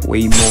talking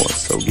way more.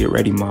 So get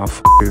ready,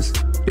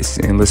 motherfuckers. It's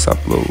Endless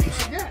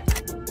Uploads. Yeah.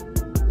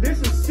 This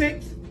is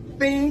 6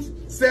 things,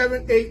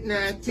 7, 8,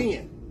 9,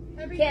 10.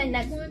 Ken,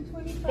 that's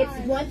 125. It's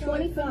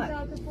 125.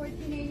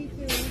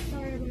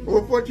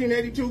 Well,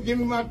 1482, give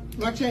me my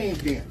change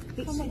then.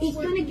 He's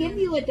going to give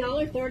you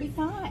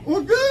 $1.35.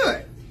 Well,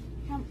 good.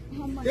 How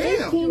much?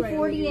 Damn.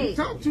 $15.48. You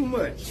talk too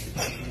much.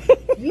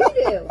 You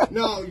do.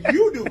 No,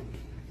 you do.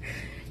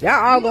 Y'all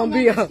all gonna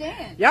be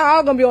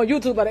on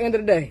YouTube by the end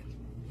of the day.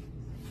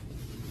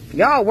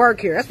 Y'all work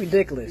here. That's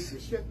ridiculous.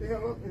 Shut the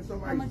hell up in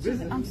somebody's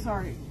business. I'm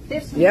sorry.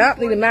 Yep,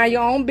 need to mind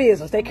your own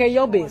business. Take care of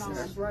your business.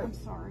 That's right. I'm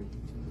sorry.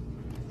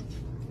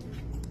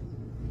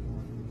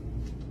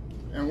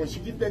 And when she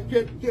get that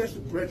cash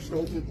register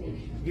open,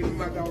 give me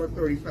my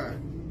 $1.35.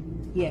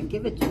 Yeah,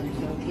 give it to her.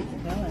 So get the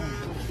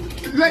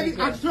going. Lady,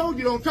 I told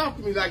you don't talk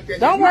to me like that.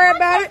 Don't worry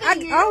about it.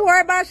 Don't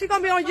worry about it. She's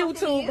gonna be on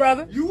YouTube,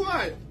 brother. You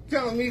are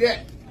telling me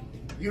that.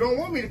 You don't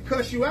want me to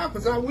cuss you out,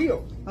 because I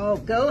will. Oh,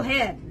 go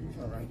ahead.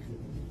 All right.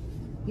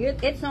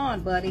 It's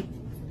on, buddy.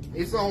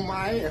 It's on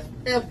my ass.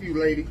 F you,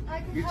 lady.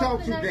 You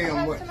talk too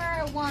damn much. Customer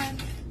at 1.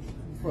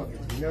 Fuck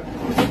it, you know?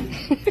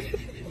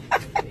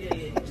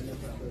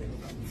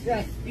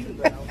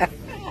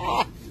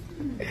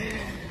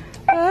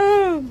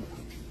 Have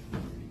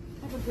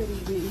a good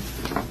evening.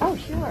 Oh,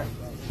 sure.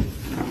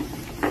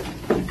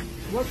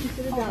 Welcome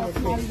to the Dollar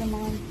Tree. Not even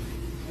mine.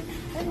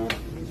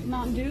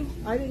 Mountain Dew?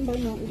 I didn't buy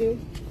Mountain Dew.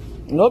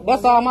 Nope,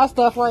 that's all my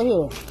stuff right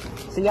here.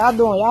 See, y'all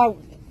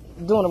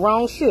doing the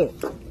wrong shit.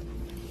 We're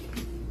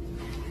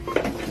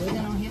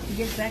gonna have to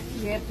get back to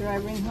you after I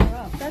ring her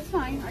up. That's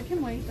fine. I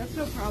can wait. That's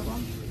no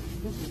problem.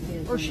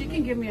 Or she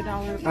can give me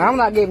 $1. I'm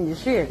not giving you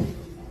shit.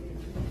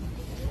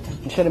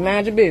 You should have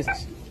minded your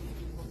business.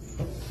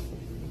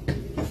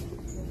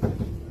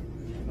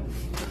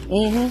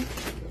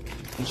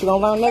 What you gonna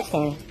learn next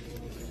time?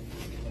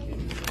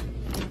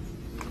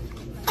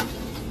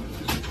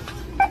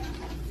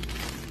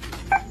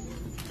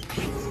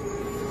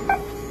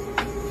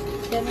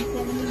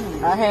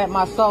 $7.79. I had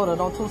my soda,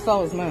 don't 2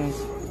 sodas, man.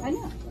 I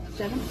know.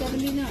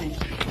 $7.79.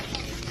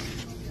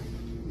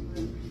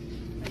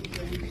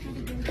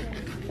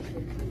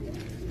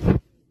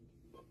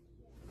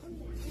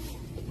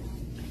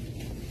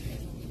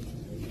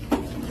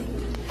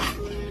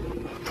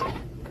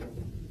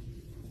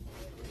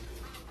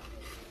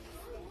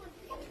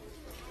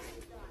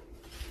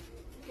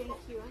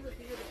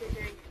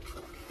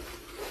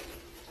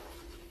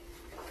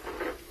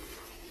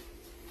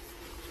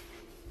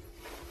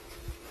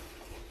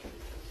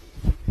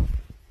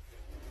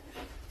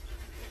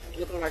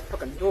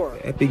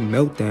 Epic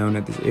meltdown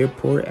at this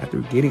airport after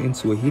getting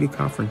into a heated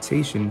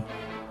confrontation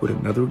with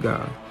another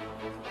guy.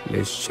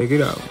 Let's check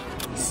it out.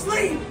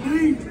 Sleep,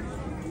 please.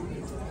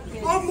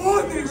 I'm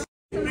on this,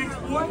 big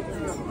boy.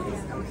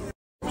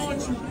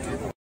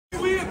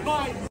 We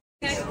advise.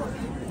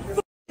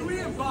 We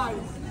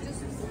advise.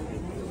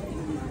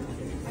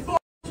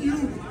 Fuck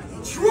you,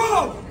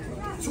 Trump.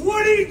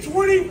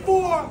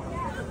 2024.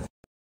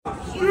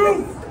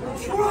 You,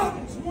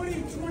 Trump.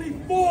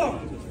 2024.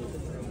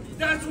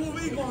 That's what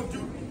we gonna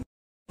do.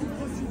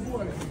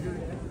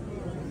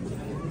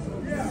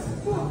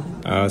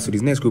 So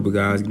these next group of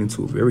guys get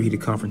into a very heated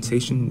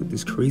confrontation with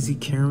this crazy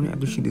Karen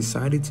after she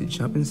decided to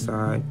jump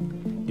inside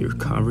their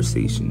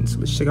conversation. So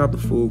let's check out the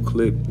full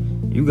clip.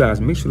 You guys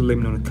make sure to let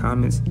me know in the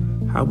comments,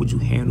 how would you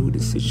handle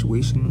this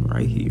situation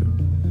right here?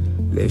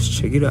 Let's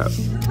check it out.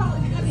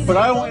 But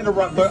I don't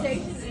interrupt. But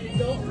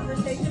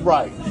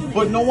right.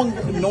 But no one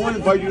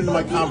invited you into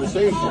my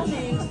conversation.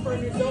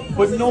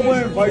 But no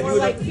one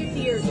invited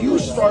you. You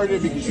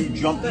started because you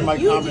jumped in my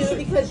conversation.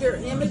 You do because you're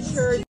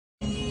immature.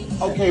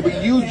 Okay,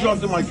 but you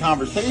jumped in my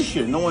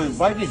conversation. No one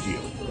invited you.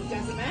 It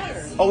doesn't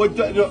matter. Oh,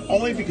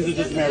 only because it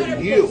doesn't matter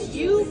to you.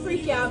 You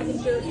freak out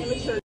because you're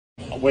immature.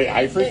 Wait,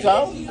 I freaked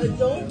out?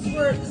 Adults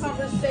were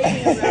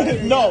conversating around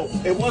here. No,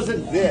 it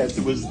wasn't this.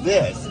 It was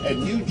this,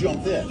 and you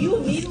jumped in. You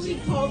immediately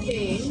called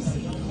names,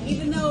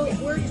 even though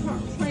we're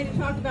trying to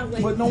talk about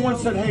like. But no one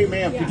said, "Hey,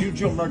 ma'am, could you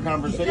jump in our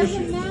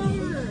conversation?" It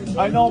doesn't matter.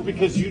 I know,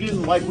 because you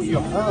didn't like what you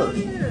heard.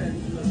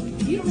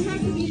 You don't have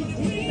to be a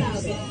dick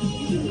about it.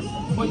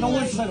 But no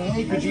one said,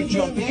 "Hey, could you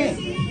jump in?"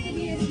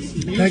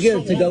 Can I get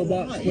a to-go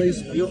box,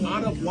 please? You're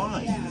out of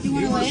line.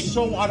 You were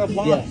so out of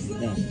line. Yes.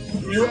 No.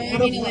 You're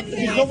out of line.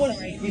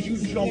 Because you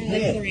jumped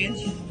in.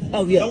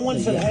 Oh, yeah. No one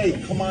said, "Hey,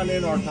 come on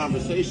in our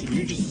conversation."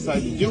 You just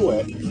decided to do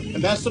it.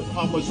 And that's the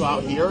problem with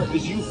out here,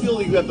 is you feel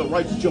that you have the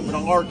right to jump in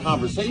our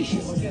conversation.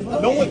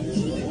 No one...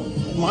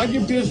 Mind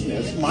your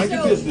business. Mind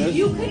your business.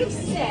 You could have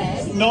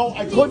said... No,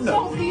 I couldn't have.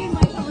 Don't be in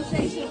my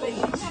conversation, but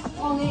you have to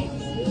call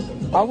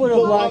names. I would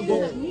have liked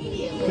it.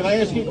 Can I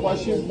ask you a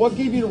question? What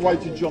gave you the right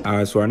to jump?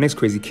 So our next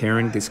crazy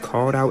Karen gets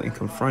called out and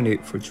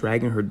confronted for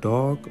dragging her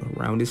dog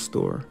around his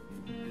store.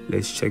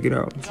 Let's check it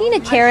out. Tina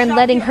Karen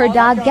letting her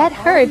dog get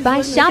hurt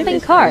by shopping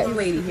cart.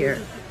 Lady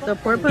here. The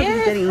poor puppy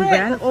is getting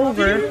ran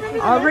over,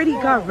 already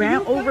got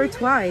ran over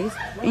twice,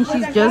 and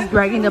she's just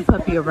dragging the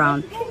puppy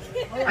around.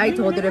 I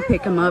told her to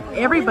pick him up.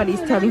 Everybody's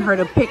telling her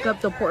to pick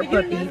up the poor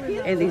puppy,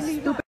 and this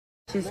stupid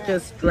is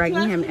just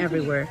dragging him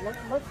everywhere.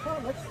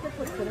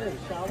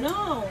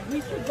 No,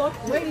 we should look.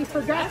 Wait, he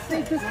forgot to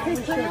take his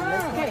picture.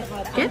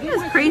 Get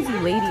this crazy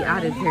lady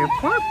out of here.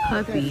 Poor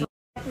puppy.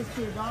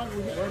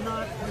 We're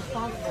not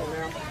responsible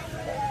now.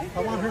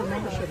 I want her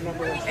membership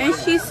number. And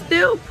she's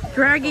still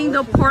dragging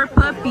the poor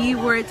puppy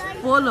where it's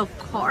full of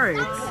cards.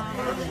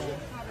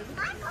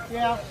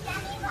 Yeah.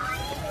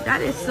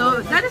 That is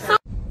so.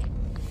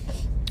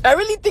 I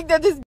really think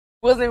that this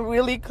wasn't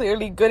really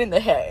clearly good in the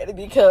head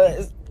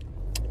because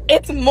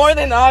it's more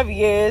than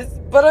obvious,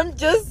 but I'm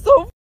just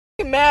so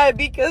mad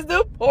because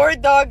the poor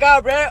dog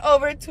got ran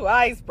over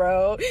twice,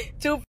 bro.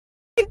 2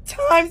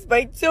 times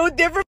by 2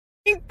 different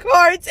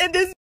carts, and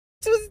this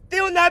was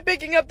still not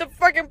picking up the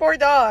fucking poor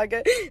dog.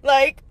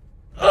 Like,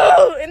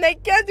 oh, and I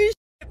can't do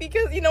shit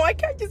because, you know, I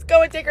can't just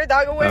go and take her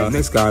dog away.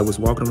 Next guy was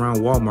walking around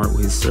Walmart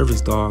with his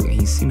service dog, and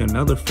he seen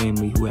another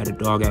family who had a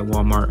dog at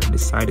Walmart and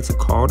decided to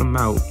call them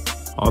out,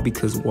 all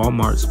because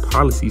Walmart's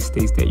policy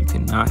states that you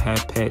cannot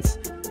have pets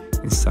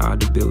inside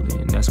the building.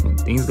 And that's when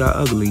things got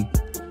ugly.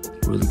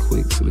 really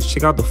quick. So let's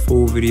check out the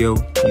full video.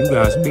 You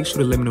guys make sure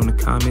to let me know in the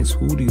comments,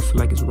 who do you feel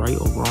like is right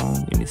or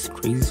wrong in this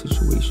crazy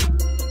situation?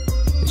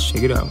 Let's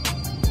check it out.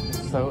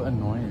 So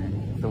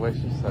annoying the way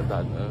she said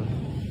that though.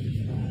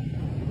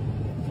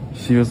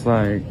 She was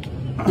like,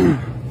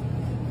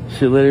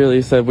 she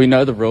literally said, "We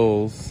know the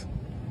rules."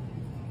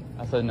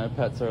 I said, "No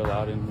pets are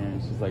allowed in here."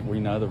 And she's like, "We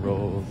know the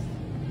rules."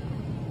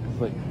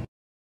 It's like,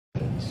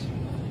 bitch.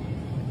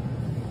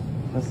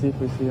 Let's see if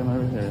we see him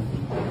over here.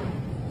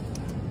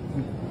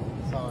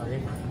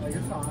 Sorry. Like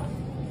it's not.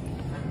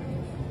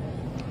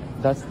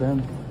 That's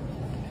them.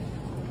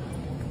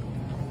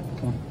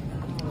 Come on.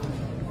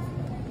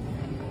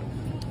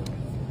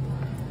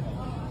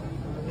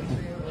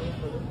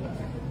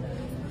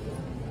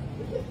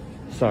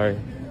 Sorry.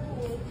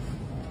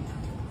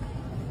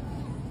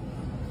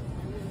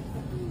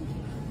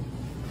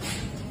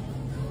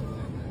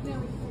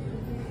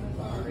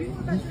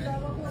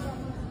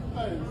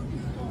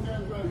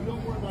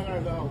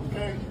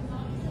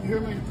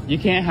 You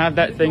can't have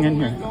that thing in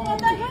here. Well,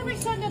 then Henry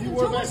said nothing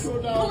to us.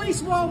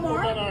 Police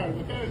Walmart.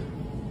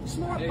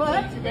 Smart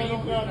butt.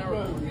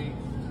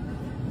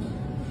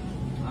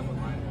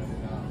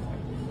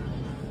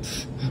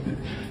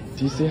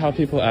 Do you see how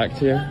people act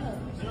here?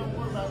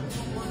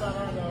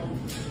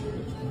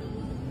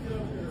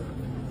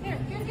 Here,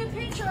 get a good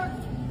picture.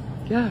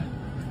 Yeah.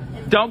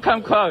 Don't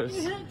come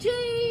close.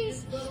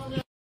 Cheese.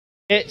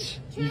 Bitch.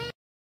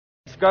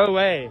 Go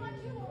away.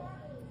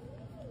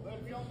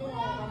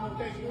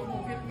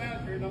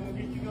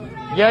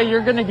 Yeah,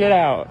 you're gonna get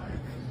out.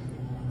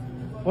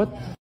 What?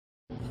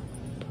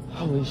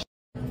 Holy shit.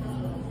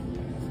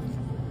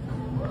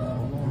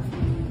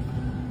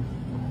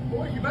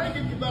 Boy, you better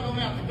get your butt on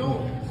out the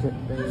door.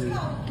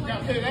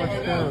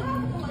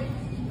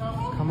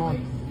 Come on.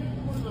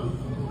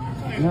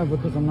 No,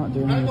 because I'm not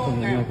doing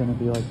anything. I'm not gonna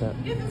be like that.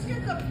 Let's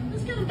get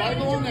the You better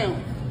go on now.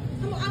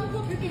 Come on, I'm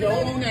going to Go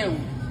on now.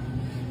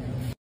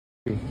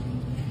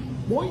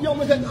 Boy, you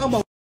almost had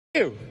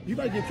You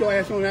better get your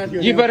ass on out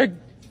here. You better.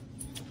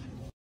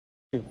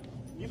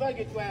 You better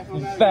get your ass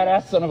on out Fat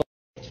ass son of a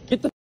bitch.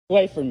 Get the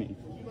away from me.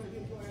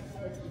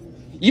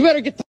 You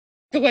better get the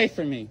away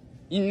from me.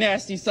 You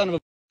nasty son of a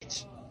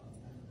bitch.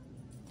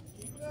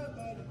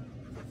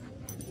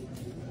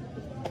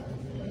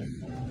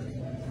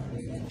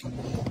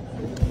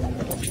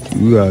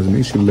 You guys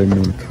make sure to let me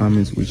know in the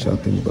comments what y'all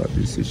think about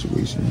this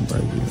situation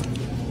right here.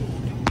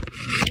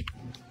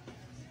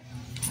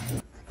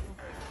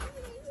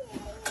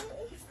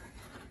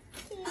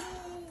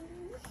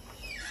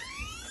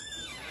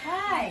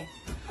 Hi.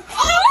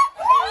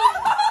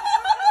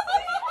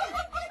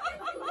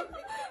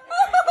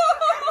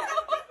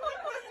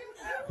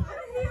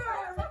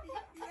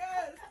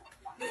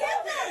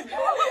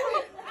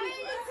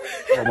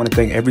 I want to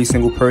thank every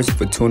single person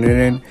for tuning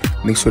in.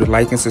 Make sure to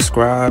like and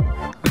subscribe.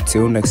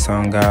 Until next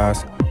time,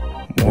 guys,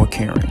 more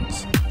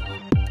Karens.